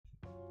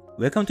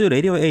Welcome to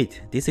Radio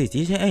 8. This is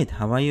DJ 8.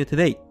 How are you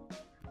today?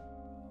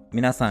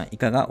 皆さんい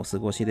かがお過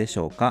ごしでし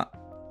ょうか？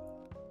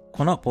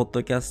このポッ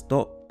ドキャス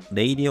ト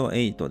Radio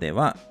 8で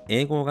は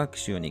英語学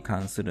習に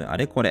関するあ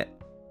れこれ、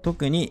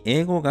特に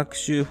英語学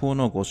習法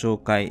のご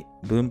紹介、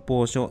文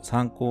法書、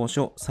参考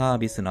書、サー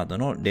ビスなど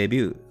のレビ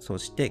ュー、そ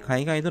して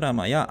海外ドラ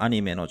マやア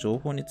ニメの情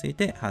報につい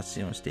て発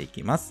信をしてい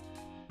きます。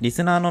リ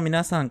スナーの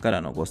皆さんか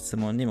らのご質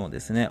問にも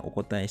ですね、お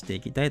答えして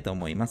いきたいと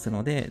思います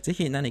ので、ぜ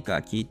ひ何か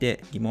聞い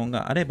て疑問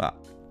があれば、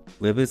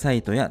ウェブサ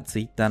イトやツ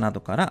イッターな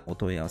どからお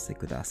問い合わせ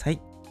くださ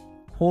い。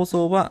放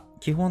送は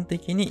基本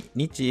的に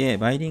日英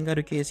バイリンガ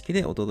ル形式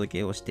でお届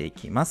けをしてい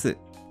きます。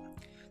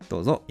ど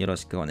うぞよろ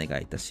しくお願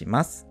いいたし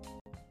ます。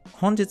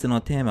本日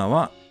のテーマ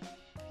は、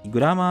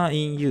Grammar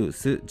in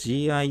Use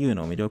GIU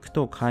の魅力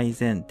と改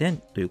善点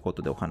というこ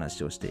とでお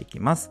話をしていき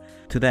ます。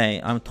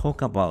Today, I'm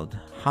talking about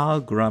how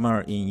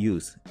grammar in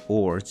use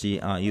or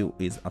GIU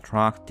is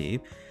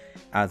attractive,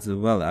 as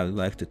well I would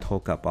like to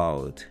talk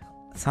about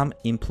some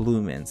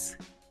improvements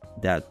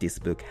that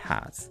this book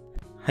has.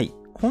 はい。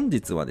本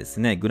日はです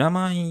ね、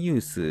Grammar in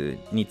Use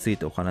につい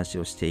てお話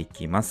をしてい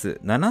きま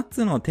す。7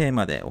つのテー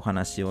マでお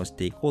話をし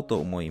ていこうと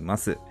思いま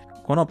す。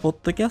このポッ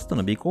ドキャスト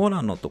の備考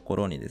欄のとこ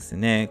ろにです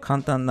ね、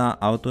簡単な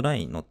アウトラ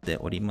イン載って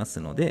おります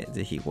ので、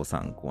ぜひご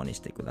参考にし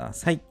てくだ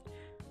さい。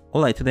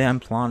Alright, today I'm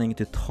planning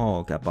to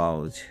talk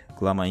about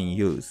grammar in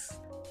use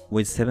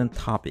with 7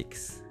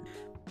 topics.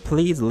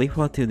 Please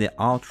refer to the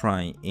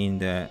outline in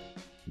the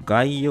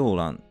概要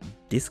欄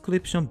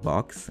description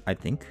box, I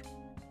think.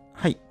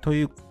 はい、と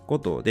いうこ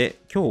と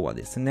で、今日は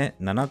ですね、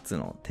7つ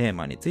のテー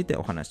マについて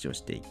お話をし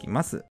ていき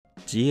ます。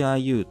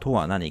GIU と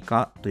は何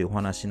かというお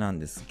話なん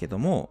ですけど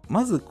も、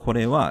まずこ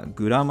れは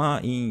Grammar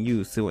in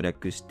Use を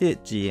略して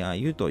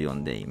GIU と呼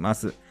んでいま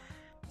す。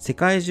世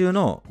界中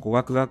の語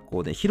学学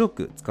校で広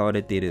く使わ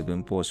れている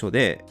文法書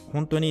で、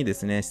本当にで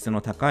すね、質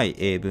の高い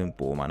英文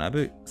法を学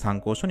ぶ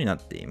参考書になっ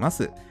ていま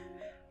す。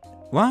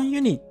1ユ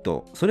ニッ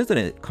トそれぞ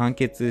れ完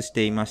結し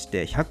ていまし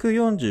て、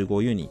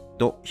145ユニッ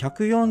ト、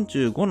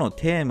145の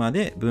テーマ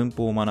で文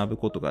法を学ぶ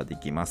ことがで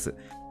きます。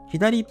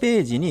左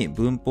ページに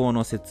文法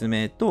の説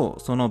明と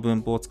その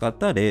文法を使っ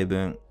た例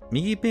文、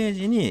右ペー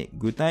ジに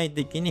具体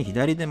的に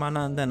左で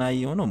学んだ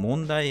内容の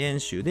問題演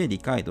習で理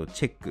解度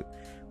チェック。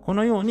こ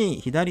のよう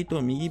に左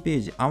と右ペー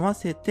ジ合わ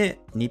せ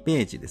て2ペ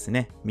ージです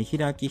ね、見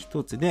開き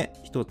1つで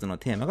1つの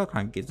テーマが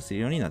完結す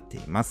るようになってい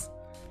ます。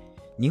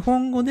日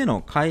本語で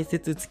の解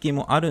説付き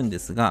もあるんで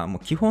すが、も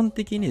う基本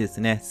的にです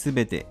ね、す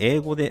べて英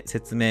語で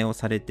説明を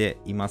されて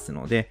います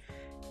ので、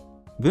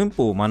文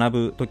法を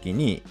学ぶとき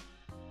に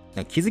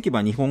気づけ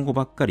ば日本語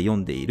ばっかり読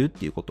んでいるっ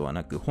ていうことは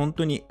なく、本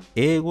当に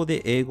英語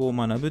で英語を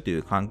学ぶとい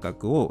う感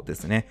覚をで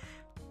すね、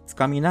つ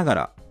かみなが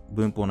ら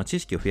文法の知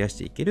識を増やし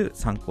ていける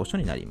参考書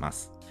になりま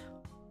す。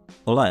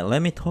Alright,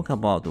 let me talk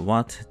about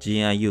what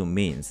GIU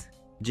means.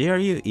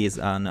 GIU is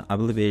an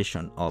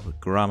abbreviation of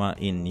Grammar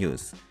in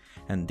Use,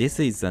 and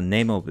this is the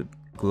name of a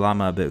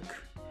grammar book.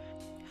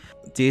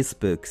 These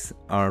books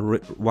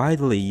are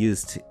widely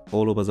used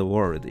all over the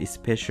world,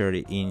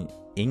 especially in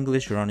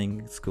English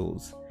learning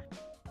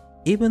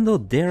schools.Even though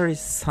there is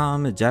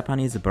some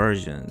Japanese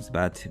versions,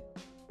 but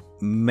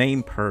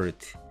main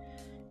part,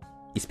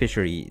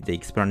 especially the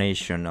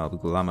explanation of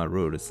grammar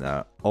rules,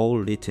 are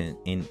all written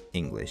in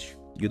English.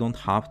 You don't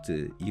have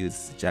to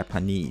use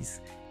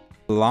Japanese.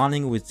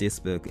 Learning with this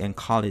book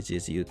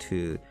encourages you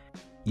to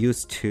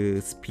used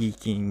to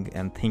speaking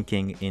and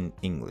thinking in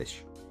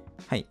English.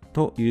 はい。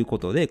というこ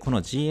とで、こ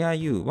の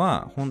GIU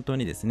は本当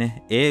にです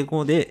ね、英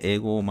語で英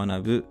語を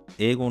学ぶ、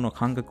英語の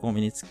感覚を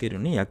身につける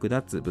のに役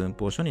立つ文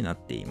法書になっ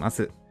ていま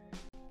す。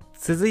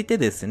続いて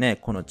ですね、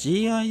この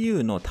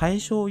GIU の対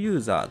象ユー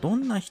ザー、ど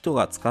んな人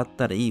が使っ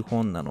たらいい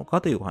本なのか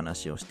というお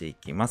話をしてい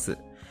きます。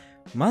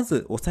ま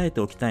ず押さえて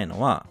おきたい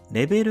のは、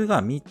レベル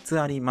が3つ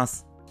ありま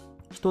す。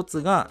1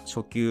つが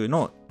初級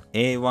の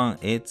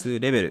A1、A2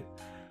 レベル。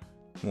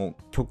もう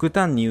極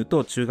端に言う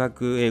と中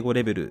学英語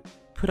レベル。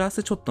プラ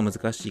スちょっと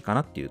難しいか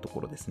なっていうと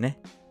ころですね。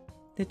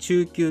で、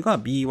中級が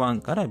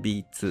B1 から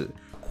B2。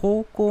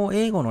高校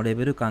英語のレ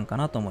ベル感か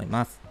なと思い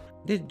ます。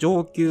で、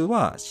上級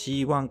は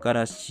C1 か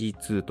ら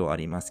C2 とあ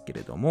りますけ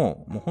れど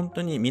も、もう本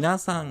当に皆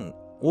さん、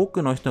多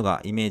くの人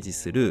がイメージ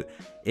する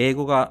英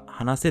語が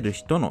話せる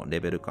人のレ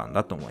ベル感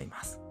だと思い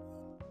ます。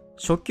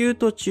初級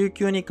と中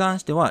級に関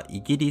しては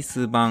イギリ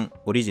ス版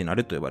オリジナ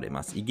ルと呼ばれ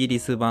ます。イギリ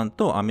ス版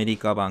とアメリ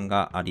カ版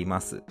があり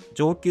ます。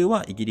上級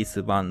はイギリ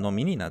ス版の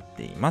みになっ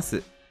ていま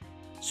す。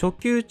初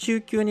級、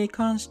中級に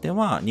関して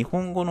は日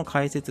本語の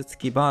解説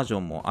付きバージョ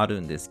ンもあ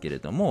るんですけれ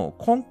ども、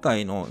今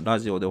回のラ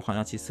ジオでお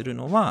話しする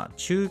のは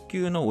中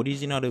級のオリ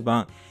ジナル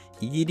版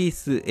イギリ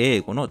ス英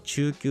語の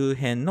中級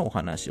編のお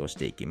話をし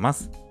ていきま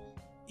す。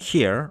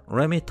Here,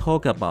 let me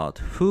talk about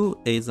who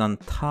is a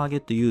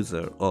target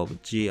user of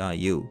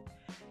GIU.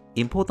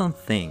 Important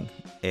thing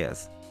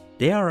is,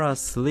 there are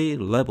 3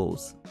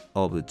 levels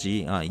of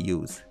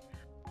GIUs.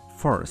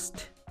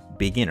 First,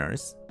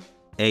 beginners,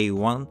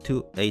 A1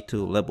 to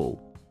A2 level.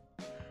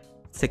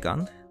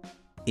 Second,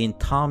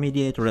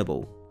 intermediate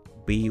level,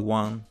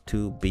 B1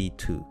 to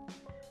B2.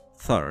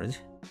 Third,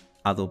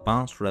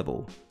 advanced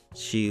level,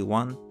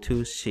 C1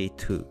 to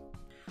C2.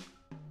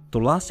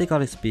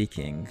 Drastically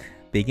speaking,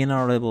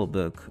 beginner level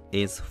book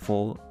is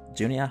for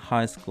junior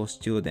high school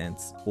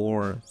students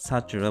or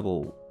such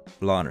level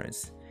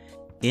learners.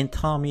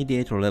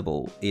 Intermediate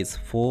level is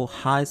for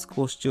high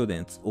school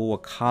students or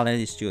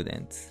college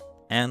students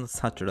and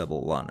such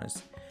level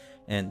learners.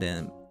 And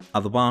then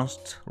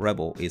advanced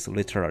level is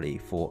literally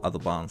for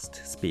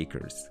advanced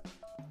speakers.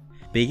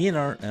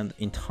 Beginner and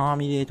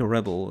intermediate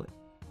level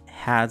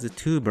has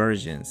two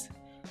versions,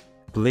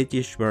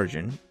 British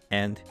version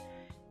and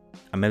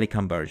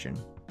American version.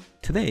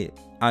 Today,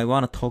 I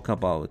want to talk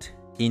about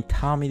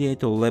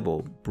intermediate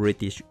level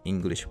British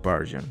English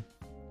version.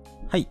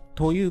 はい。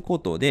というこ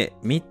とで、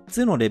3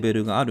つのレベ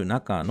ルがある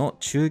中の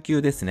中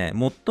級ですね。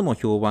最も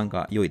評判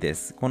が良いで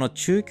す。この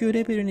中級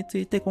レベルにつ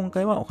いて今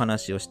回はお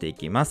話をしてい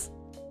きます。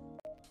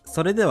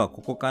それでは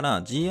ここか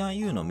ら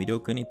GIU の魅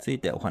力につい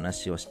てお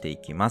話をしてい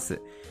きま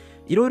す。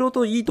いろいろ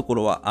といいとこ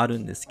ろはある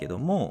んですけど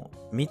も、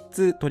3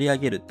つ取り上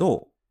げる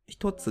と、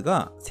1つ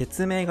が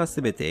説明が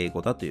すべて英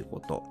語だという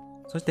こと。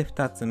そして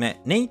2つ目、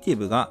ネイティ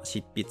ブが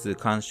執筆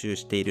監修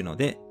しているの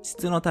で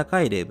質の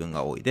高い例文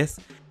が多いです。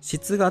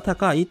質が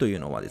高いという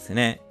のはです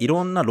ね、い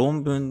ろんな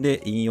論文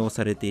で引用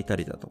されていた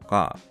りだと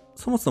か、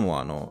そもそ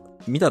も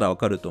見たらわ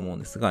かると思うん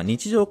ですが、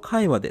日常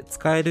会話で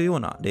使えるよう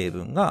な例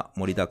文が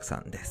盛りだくさ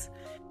んです。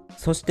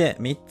そして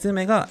3つ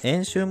目が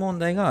演習問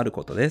題がある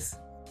ことで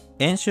す。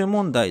演習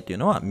問題という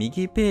のは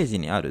右ページ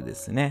にあるで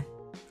すね、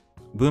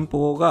文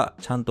法が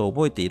ちゃんと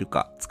覚えている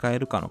か使え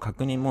るかの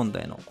確認問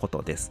題のこ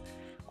とです。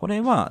これ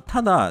は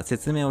ただ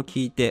説明を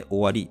聞いて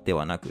終わりで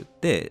はなくっ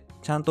て、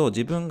ちゃんと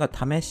自分が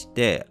試し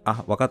て、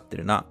分かって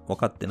るな、分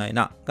かってない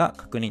なが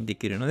確認で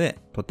きるので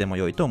とても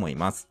良いと思い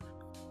ます。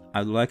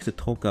I'd like to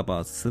talk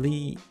about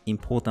three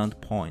important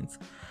points.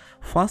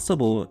 First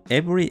of all,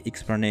 every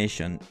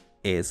explanation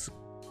is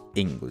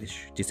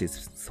English. This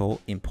is so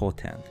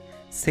important.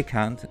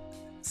 Second,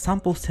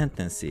 sample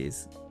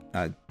sentences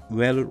are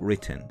well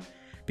written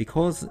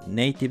because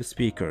native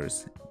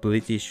speakers,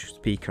 British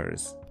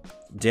speakers,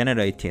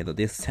 generated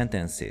these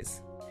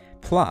sentences.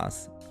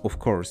 Plus, of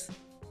course,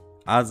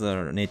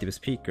 other native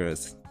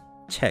speakers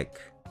check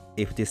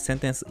if this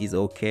sentence is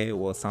okay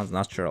or sounds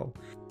natural.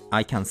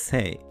 I can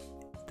say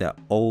that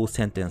all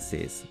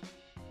sentences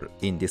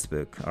in this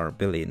book are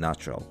very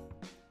natural.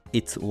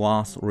 It's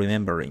worth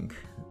remembering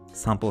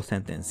sample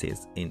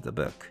sentences in the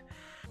book.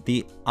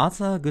 The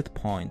other good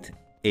point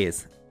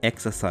is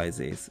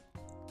exercises.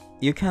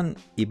 You can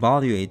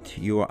evaluate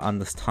your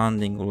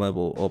understanding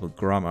level of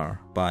grammar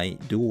by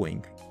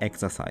doing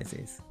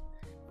exercises.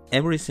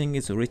 Everything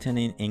is written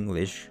in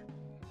English.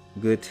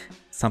 Good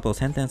sample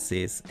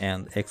sentences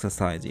and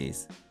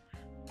exercises.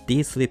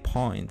 These 3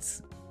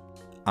 points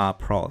are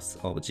pros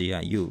of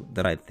GIU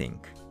that I think.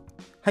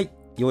 はい、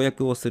要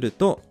約をする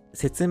と、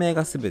説明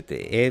がすべ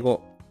て英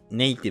語、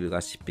ネイティブが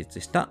執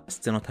筆した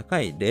質の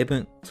高い例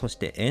文、そし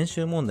て演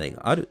習問題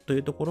があるとい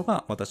うところ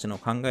が私の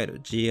考え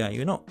る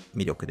GIU の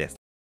魅力です。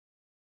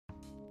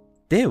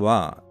で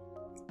は、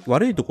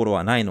悪いところ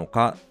はないの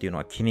かっていうの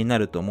は気にな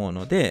ると思う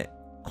ので、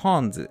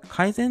cons、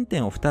改善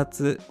点を2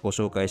つご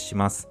紹介し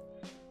ます。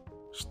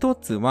1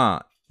つ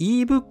は、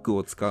ebook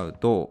を使う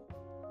と、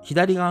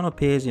左側の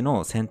ページ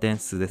のセンテン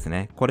スです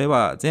ね。これ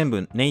は全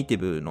部ネイティ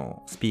ブ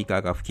のスピーカ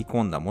ーが吹き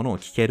込んだものを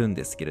聞けるん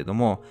ですけれど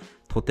も、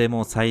とて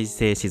も再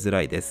生しづ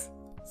らいです。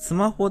ス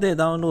マホで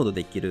ダウンロード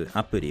できる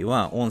アプリ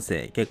は音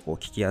声結構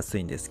聞きやす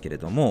いんですけれ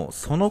ども、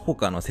その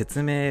他の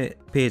説明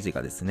ページ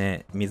がです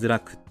ね、見づら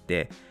くっ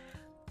て、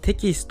テ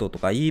キストと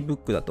か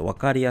ebook だと分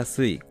かりや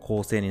すい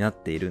構成になっ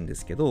ているんで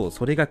すけど、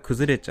それが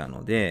崩れちゃう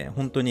ので、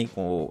本当に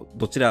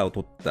どちらを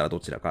取ったらど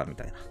ちらかみ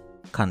たいな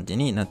感じ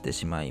になって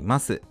しまいま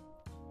す。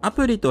ア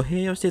プリと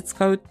併用して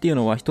使うっていう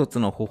のは一つ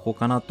の方法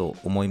かなと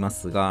思いま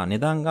すが、値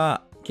段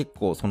が結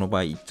構その場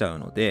合いっちゃう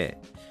ので、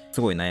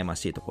すごい悩ま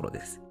しいところ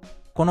です。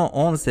この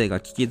音声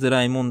が聞きづ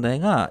らい問題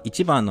が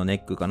一番のネッ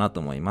クかなと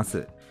思いま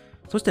す。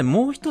そして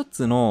もう一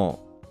つの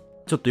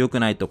ちょっと良く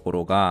ないとこ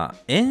ろが、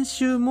演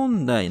習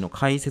問題の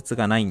解説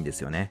がないんで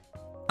すよね。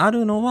あ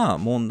るのは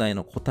問題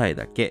の答え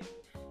だけ。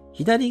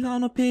左側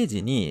のペー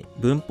ジに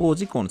文法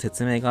事項の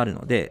説明がある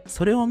ので、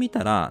それを見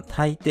たら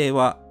大抵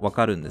はわ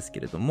かるんです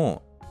けれど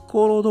も、と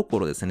ころどこ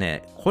ろです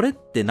ね、これっ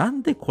てな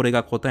んでこれ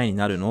が答えに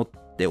なるの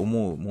って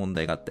思う問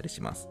題があったり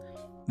します。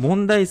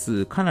問題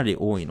数かなり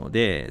多いの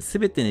で、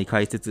全てに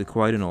解説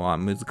加えるのは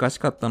難し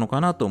かったの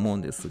かなと思う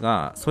んです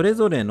が、それ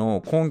ぞれ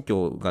の根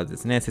拠がで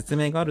すね、説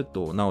明がある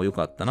となお良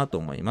かったなと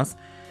思います。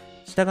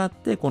したがっ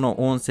て、この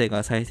音声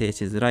が再生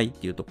しづらいっ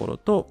ていうところ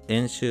と、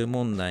演習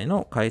問題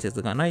の解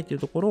説がないという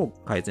ところを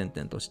改善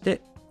点とし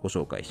てご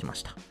紹介しま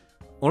した。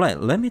Alright,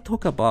 let me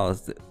talk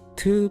about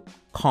two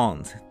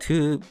cons,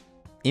 two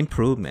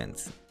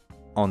improvements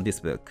on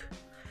this book.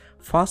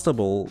 First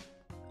of all,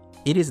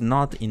 it is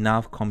not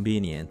enough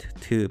convenient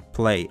to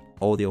play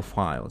audio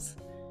files.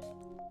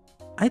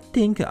 I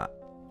think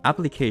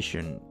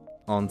application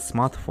on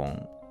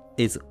smartphone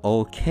is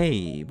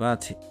okay,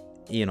 but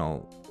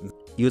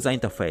user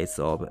interface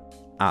of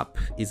app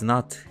is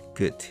not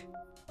good.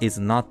 It's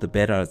not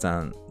better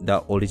than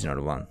the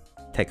original one.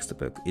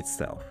 textbook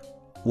itself.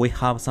 We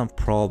have some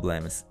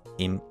problems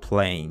in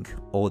playing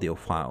audio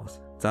files.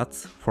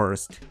 That's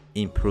first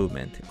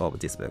improvement of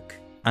this book.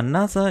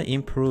 Another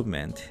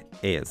improvement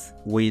is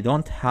we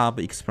don't have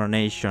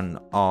explanation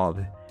of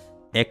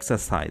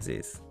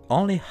exercises.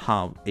 Only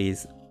have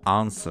is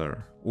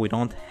answer. We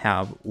don't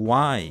have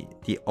why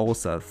the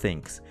author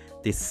thinks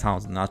this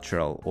sounds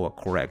natural or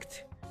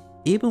correct.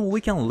 Even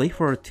we can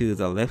refer to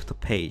the left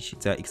page,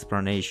 the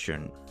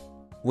explanation,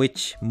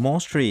 which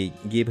mostly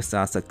gives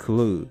us a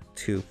clue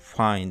to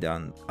find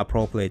an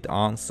appropriate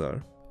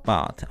answer.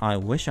 But I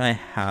wish I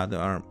had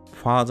a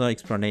further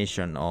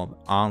explanation of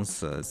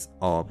answers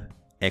of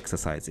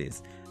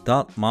exercises.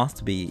 That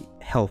must be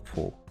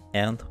helpful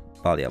and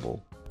valuable.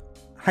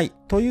 はい。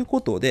という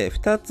ことで、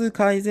2つ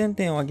改善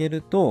点を挙げ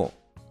ると、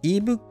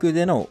ebook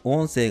での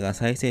音声が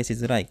再生し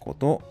づらいこ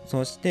と、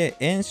そして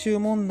演習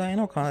問題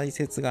の解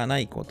説がな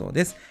いこと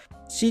です。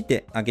強い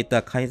て挙げ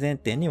た改善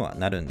点には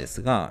なるんで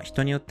すが、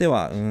人によって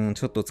は、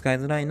ちょっと使い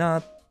づらい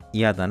な、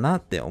嫌だな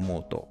って思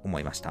うと思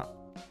いました。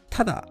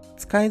ただ、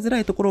使いづら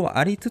いところは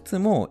ありつつ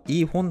も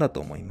いい本だと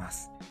思いま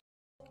す。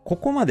こ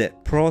こまで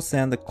Pros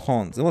and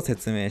Cons を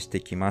説明して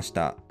きまし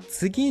た。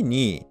次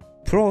に、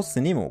Pros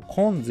にも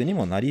Cons に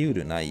もなり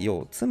得る内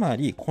容、つま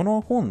りこ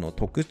の本の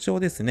特徴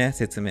ですね、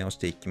説明をし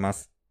ていきま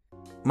す。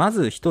ま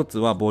ず一つ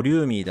はボリ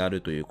ューミーであ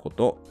るというこ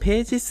と。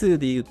ページ数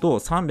で言うと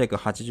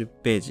380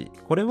ページ。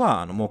これ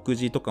は目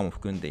次とかも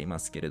含んでいま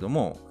すけれど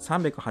も、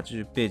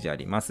380ページあ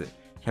ります。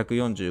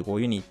145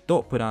ユニッ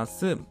トプラ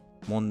ス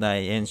問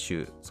題演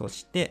習、そ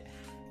して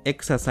エ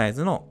クササイ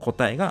ズの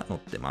答えが載っ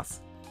てま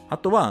す。あ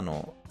とは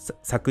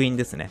作品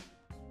ですね。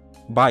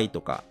by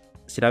とか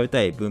調べ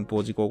たい文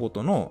法事項ご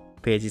との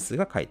ページ数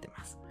が書いて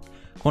ます。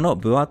この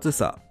分厚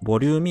さ、ボ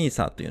リューミー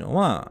さというの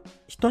は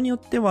人によっ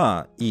て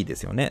はいいで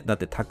すよね。だっ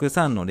てたく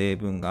さんの例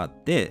文があっ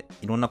て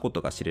いろんなこ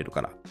とが知れる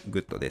からグ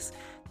ッドです。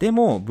で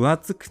も分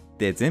厚くっ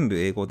て全部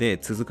英語で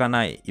続か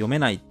ない、読め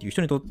ないっていう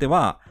人にとって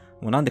は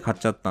もうなんで買っ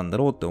ちゃったんだ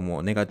ろうって思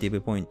うネガティ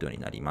ブポイントに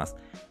なります。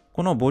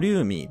このボリ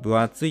ューミー、分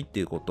厚いって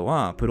いうこと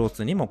はプロ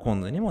スにもコ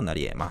ンズにもな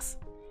り得ます。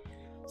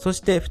そ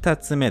して2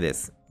つ目で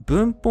す。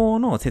文法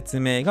の説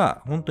明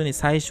が本当に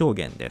最小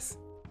限です。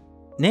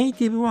ネイ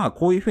ティブは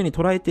こういうふうに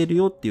捉えている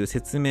よっていう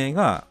説明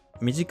が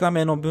短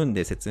めの文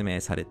で説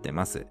明されて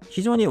ます。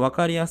非常にわ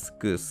かりやす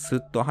くス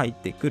ッと入っ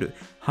てくる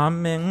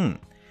反面、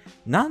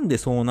なんで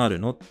そうなる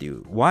のってい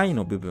う why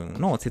の部分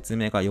の説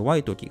明が弱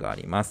い時があ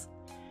ります。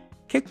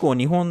結構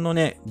日本の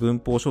ね、文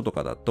法書と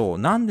かだと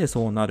なんで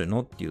そうなる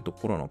のっていうと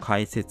ころの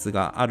解説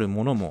がある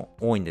ものも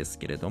多いんです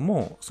けれど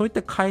も、そういっ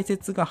た解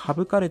説が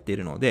省かれてい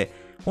るので、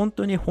本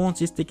当に本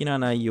質的な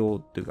内容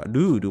というか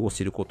ルールを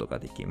知ることが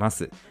できま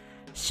す。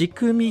仕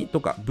組みと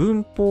か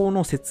文法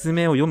の説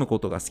明を読むこ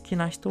とが好き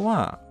な人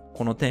は、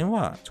この点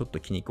はちょっと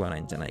気に食わな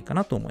いんじゃないか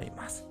なと思い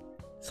ます。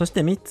そし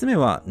て3つ目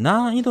は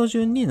難易度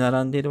順に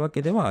並んでいるわ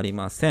けではあり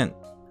ません。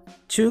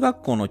中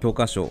学校の教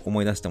科書を思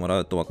い出しても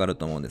らうとわかる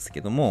と思うんですけ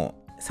ども、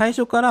最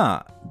初か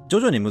ら徐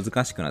々に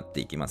難しくなっ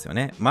ていきますよ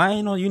ね。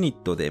前のユニッ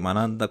トで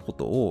学んだこ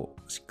とを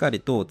しっかり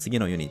と次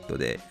のユニット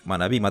で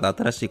学び、また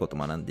新しいことを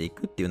学んでい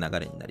くっていう流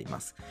れになりま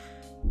す。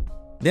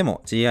で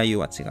も GIU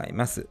は違い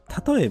ます。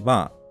例え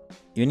ば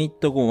ユニッ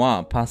ト5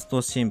はパス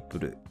トシンプ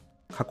ル、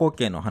過去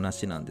形の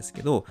話なんです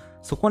けど、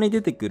そこに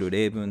出てくる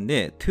例文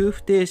で to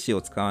不定詞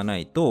を使わな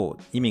いと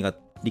意味が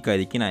理解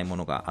できないも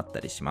のがあっ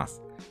たりしま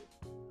す。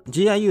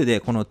GIU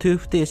でこの to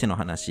不定詞の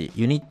話、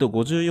ユニット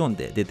54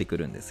で出てく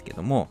るんですけ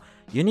ども、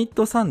ユニッ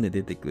ト3で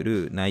出てく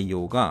る内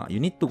容がユ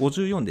ニット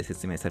54で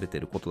説明されて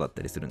いることだっ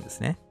たりするんです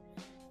ね。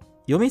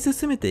読み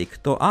進めていく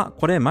と、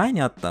これ前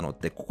にあったのっ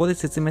てここで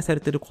説明さ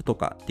れていること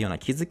かっていうような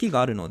気づき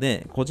があるの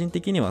で、個人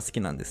的には好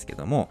きなんですけ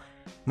ども、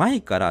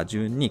前から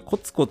順にコ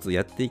ツコツ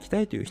やっていき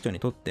たいという人に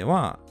とって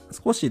は、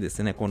少しで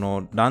すね、こ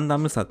のランダ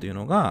ムさという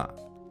のが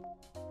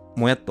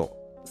もやっと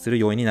する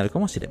要因になるか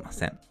もしれま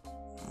せん。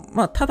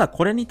ただ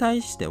これに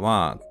対して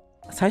は、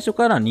最初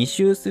から2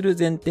周する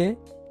前提、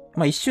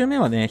1周目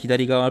はね、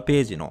左側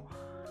ページの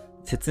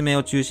説明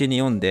を中心に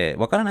読んで、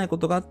わからないこ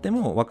とがあって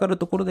も、わかる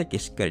ところだけ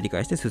しっかり理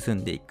解して進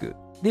んでいく。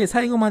で、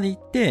最後まで行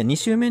って、2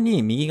周目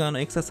に右側の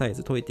エクササイ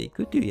ズ解いてい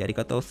くっていうやり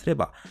方をすれ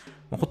ば、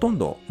ほとん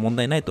ど問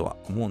題ないとは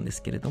思うんで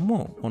すけれど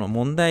も、この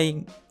問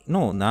題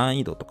の難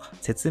易度とか、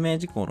説明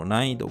事項の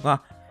難易度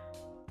が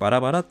バ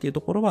ラバラっていう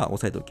ところは押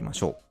さえておきま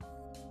しょ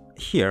う。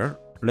Here,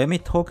 let me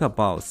talk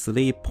about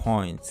 3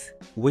 points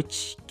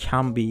which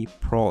can be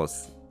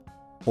pros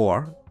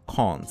or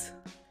cons.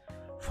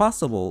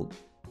 First of all,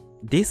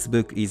 this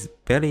book is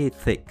very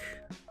thick.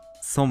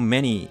 So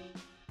many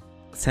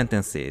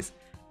sentences,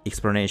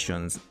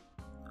 explanations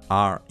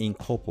are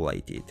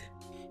incorporated.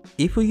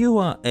 If you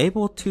are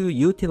able to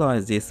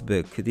utilize this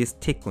book, this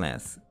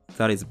thickness,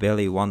 that is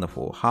very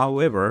wonderful.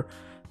 However,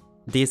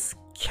 this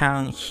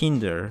can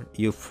hinder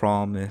you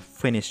from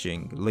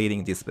finishing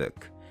reading this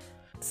book.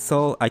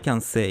 So I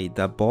can say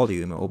the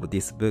volume of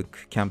this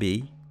book can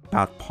be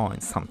bad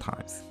points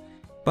sometimes.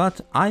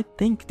 But I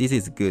think this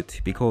is good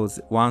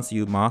because once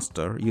you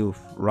master, you've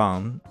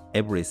learned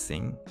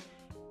everything,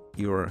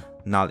 your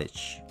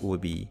knowledge will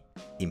be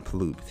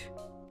improved.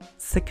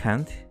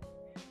 Second,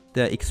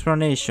 the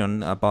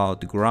explanation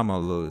about grammar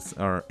rules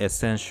are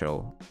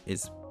essential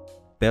is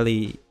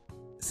very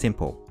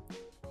simple.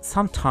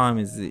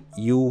 Sometimes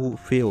you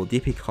feel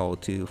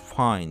difficult to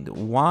find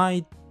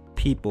why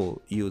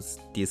people use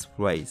this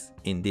phrase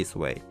in this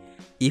way.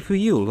 If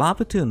you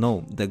love to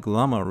know the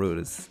grammar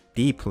rules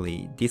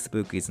deeply, this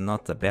book is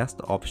not the best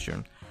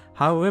option.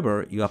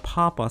 However, your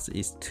purpose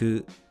is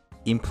to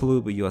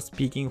improve your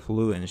speaking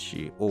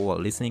fluency or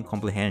listening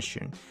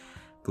comprehension.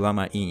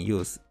 Grammar in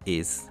Use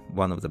is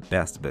one of the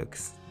best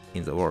books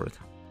in the world,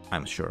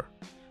 I'm sure.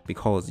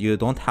 Because you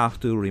don't have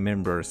to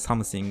remember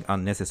something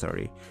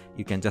unnecessary.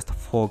 You can just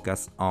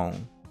focus on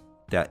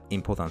the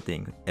important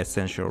thing,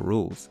 essential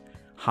rules,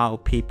 how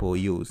people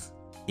use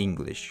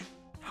English,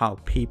 how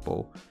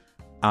people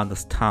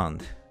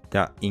understand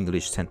the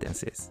English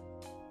sentences.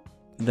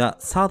 The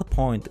third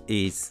point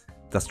is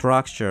the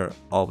structure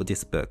of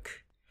this book.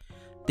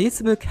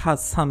 This book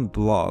has some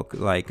block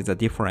like the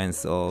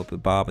difference of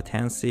verb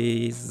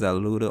tenses, the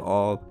rule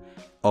of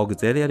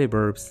auxiliary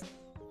verbs.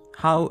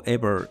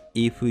 However,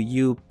 if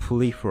you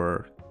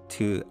prefer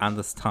to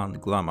understand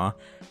grammar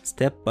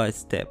step by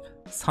step,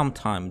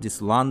 sometimes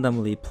these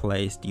randomly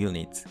placed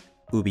units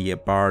will be a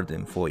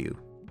burden for you.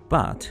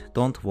 But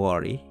don't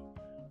worry,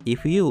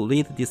 if you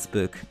read this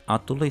book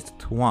at least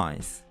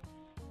twice,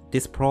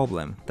 this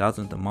problem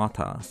doesn't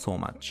matter so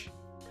much.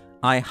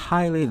 I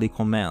highly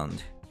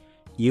recommend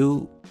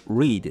you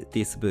read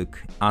this book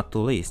at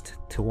least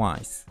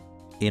twice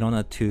in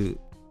order to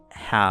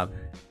have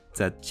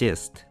the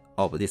gist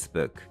of this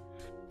book,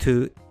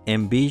 to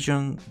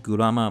envision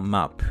grammar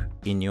map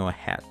in your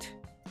head.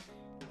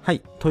 は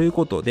い、という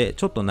ことで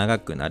ちょっと長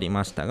くなり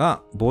ました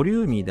が、ボリ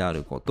ューミーであ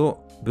るこ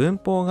と、文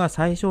法が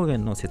最小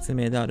限の説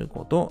明である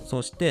こと、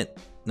そして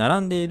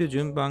並んでいる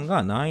順番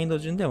が難易度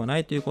順ではな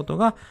いということ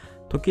が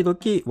時々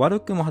悪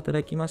くも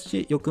働きます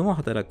し、良くも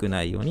働く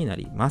内容にな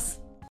りま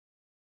す。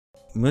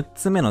6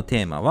つ目の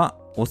テーマは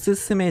おす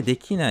すめで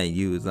きない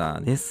ユーザ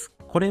ーです。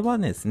これは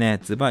ですね、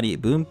ズバリ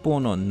文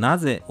法のな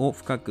ぜを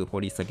深く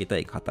掘り下げた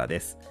い方で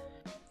す。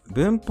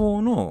文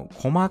法の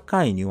細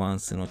かいニュアン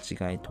スの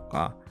違いと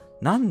か、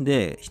なん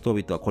で人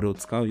々はこれを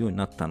使うように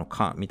なったの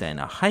かみたい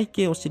な背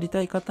景を知り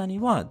たい方に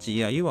は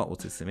GIU はお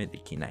すすめで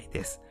きない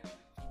です。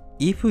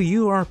If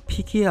you are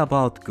picky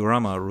about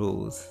grammar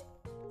rules,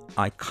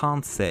 I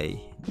can't say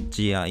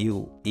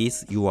GIU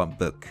is your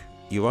book,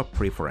 your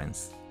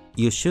preference.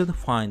 You should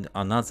find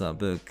another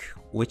book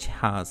which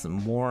has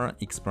more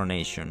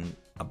explanation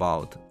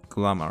about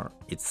grammar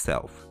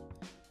itself.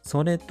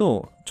 それ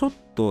と、ちょっ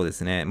とで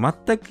すね、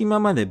全く今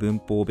まで文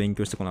法を勉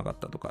強してこなかっ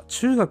たとか、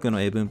中学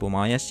の英文法も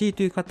怪しい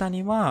という方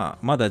には、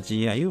まだ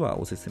GIU は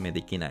おすすめ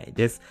できない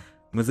です。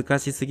難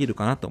しすぎる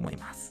かなと思い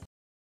ます。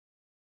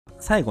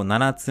最後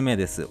7つ目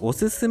です。お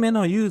すすめ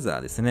のユーザ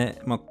ーですね。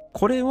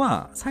これ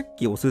はさっ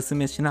きおすす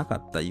めしなか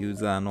ったユー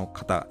ザーの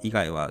方以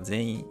外は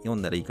全員読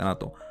んだらいいかな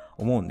と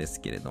思うんです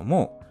けれど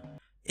も、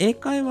英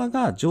会話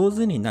が上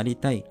手になり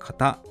たい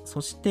方、そ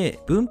して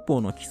文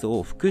法の基礎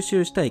を復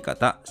習したい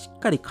方、しっ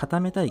かり固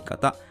めたい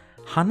方、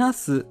話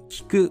す、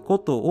聞くこ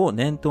とを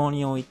念頭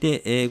に置い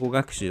て英語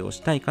学習を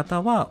したい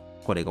方は、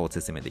これがおす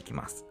すめでき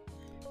ます。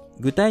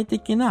具体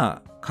的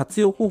な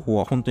活用方法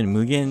は本当に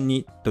無限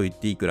にと言っ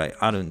ていいくらい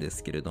あるんで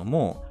すけれど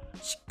も、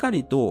しっか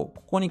りとこ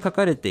こに書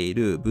かれてい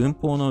る文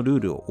法のルー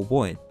ルを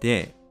覚え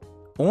て、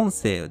音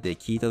声で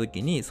聞いたと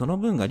きにその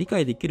文が理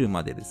解できる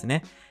までです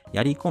ね、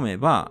やり込め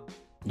ば、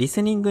リ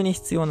スニングに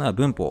必要な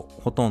文法、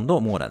ほとんど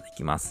網羅で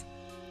きます。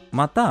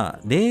また、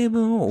例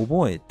文を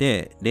覚え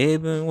て、例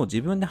文を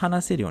自分で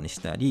話せるようにし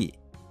たり、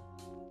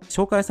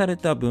紹介され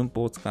た文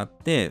法を使っ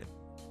て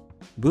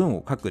文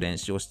を書く練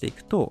習をしてい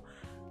くと、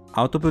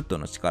アウトプット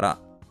の力、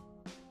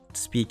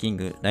スピーキン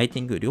グ、ライテ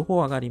ィング両方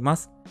上がりま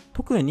す。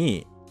特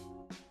に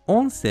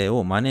音声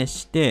を真似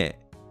して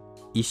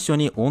一緒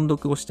に音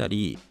読をした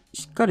り、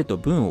しっかりと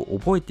文を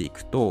覚えてい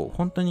くと、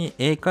本当に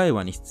英会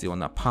話に必要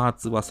なパー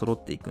ツは揃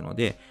っていくの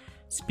で、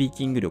スピー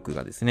キング力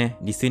がですね、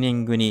リスニ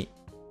ングに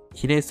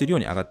比例するよう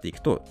に上がってい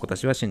くと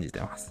私は信じて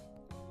います。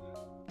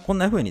こん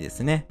な風にで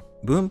すね、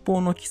文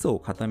法の基礎を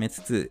固め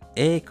つつ、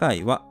英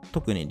会話、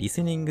特にリ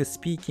スニング、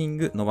スピーキン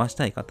グ伸ばし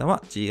たい方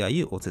は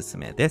GIU おすす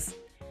めです。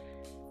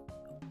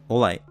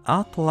Alright,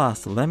 at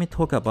last, let me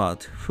talk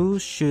about who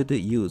should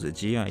use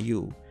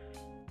GIU.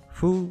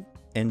 Who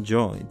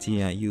enjoy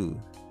GIU?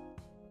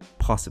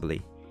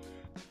 Possibly.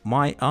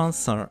 My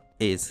answer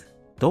is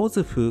those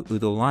who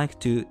would like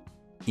to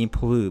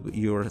improve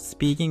your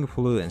speaking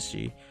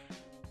fluency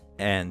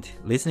and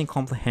listening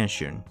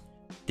comprehension.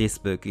 This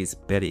book is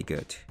very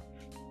good.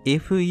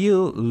 If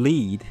you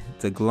read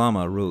the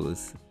grammar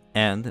rules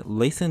and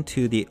listen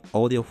to the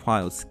audio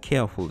files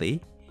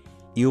carefully,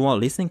 your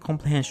listening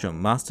comprehension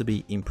must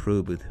be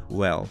improved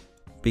well,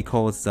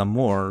 because the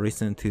more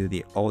listen to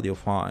the audio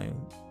file,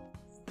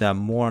 the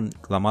more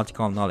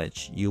grammatical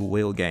knowledge you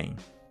will gain.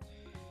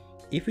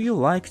 If you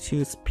like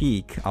to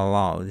speak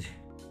aloud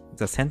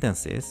the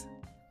sentences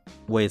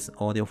with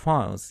audio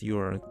files,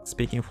 your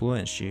speaking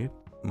fluency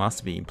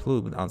must be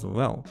improved as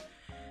well.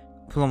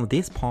 From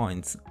these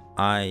points,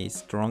 I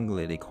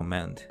strongly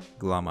recommend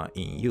Grammar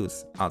in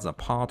Use as a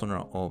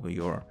partner of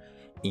your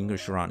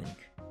English learning.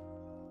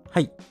 は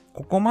い。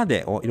ここま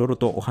でいろいろ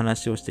とお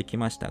話をしてき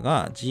ました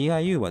が、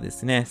GIU はで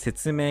すね、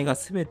説明が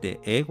すべて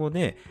英語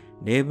で、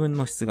例文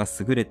の質が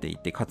優れてい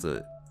て、か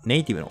つネ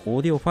イティブのオ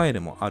ーディオファイ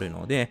ルもある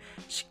ので、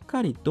しっ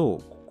かり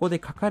とここで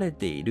書かれ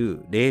てい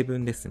る例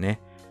文ですね。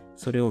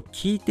それを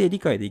聞いて理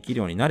解できる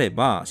ようになれ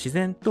ば、自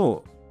然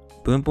と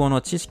文法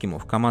の知識も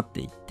深まっ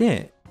ていっ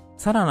て、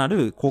さらな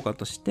る効果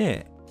とし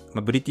て、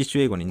ブリティッシ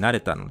ュ英語になれ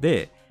たの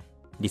で、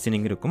リスニ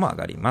ング力も上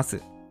がりま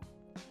す。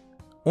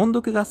音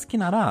読が好き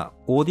なら、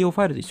オーディオフ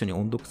ァイルと一緒に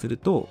音読する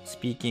と、ス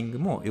ピーキング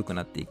も良く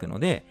なっていくの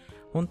で、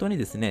本当に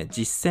ですね、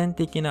実践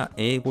的な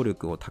英語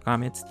力を高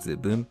めつつ、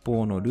文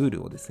法のルー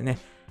ルをですね、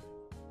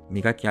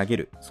磨き上げ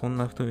る、そん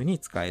な風に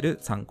使える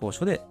参考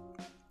書で、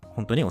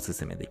本当にお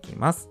勧めでき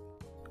ます。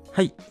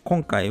はい、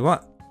今回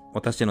は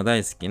私の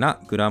大好きな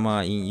グラマ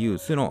ーインユー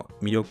スの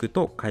魅力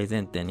と改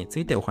善点につ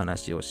いてお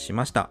話をし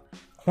ました。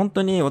本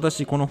当に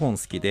私この本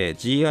好きで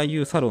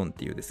GIU サロンっ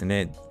ていうです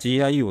ね、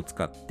GIU を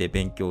使って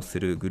勉強す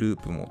るグル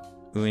ープも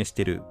運営し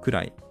てるく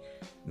らい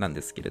なん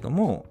ですけれど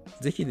も、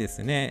ぜひで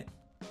すね、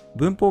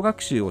文法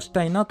学習をし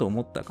たいなと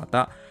思った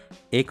方、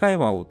英会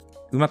話を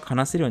うまく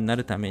話せるようにな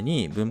るため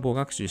に文法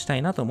学習した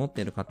いなと思っ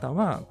ている方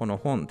は、この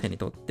本手に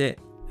取って、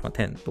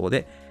店頭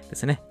でで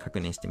すね、確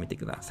認してみて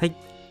ください。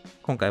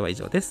今回は以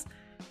上です。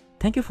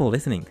Thank you for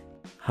listening.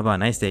 Have a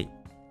nice day.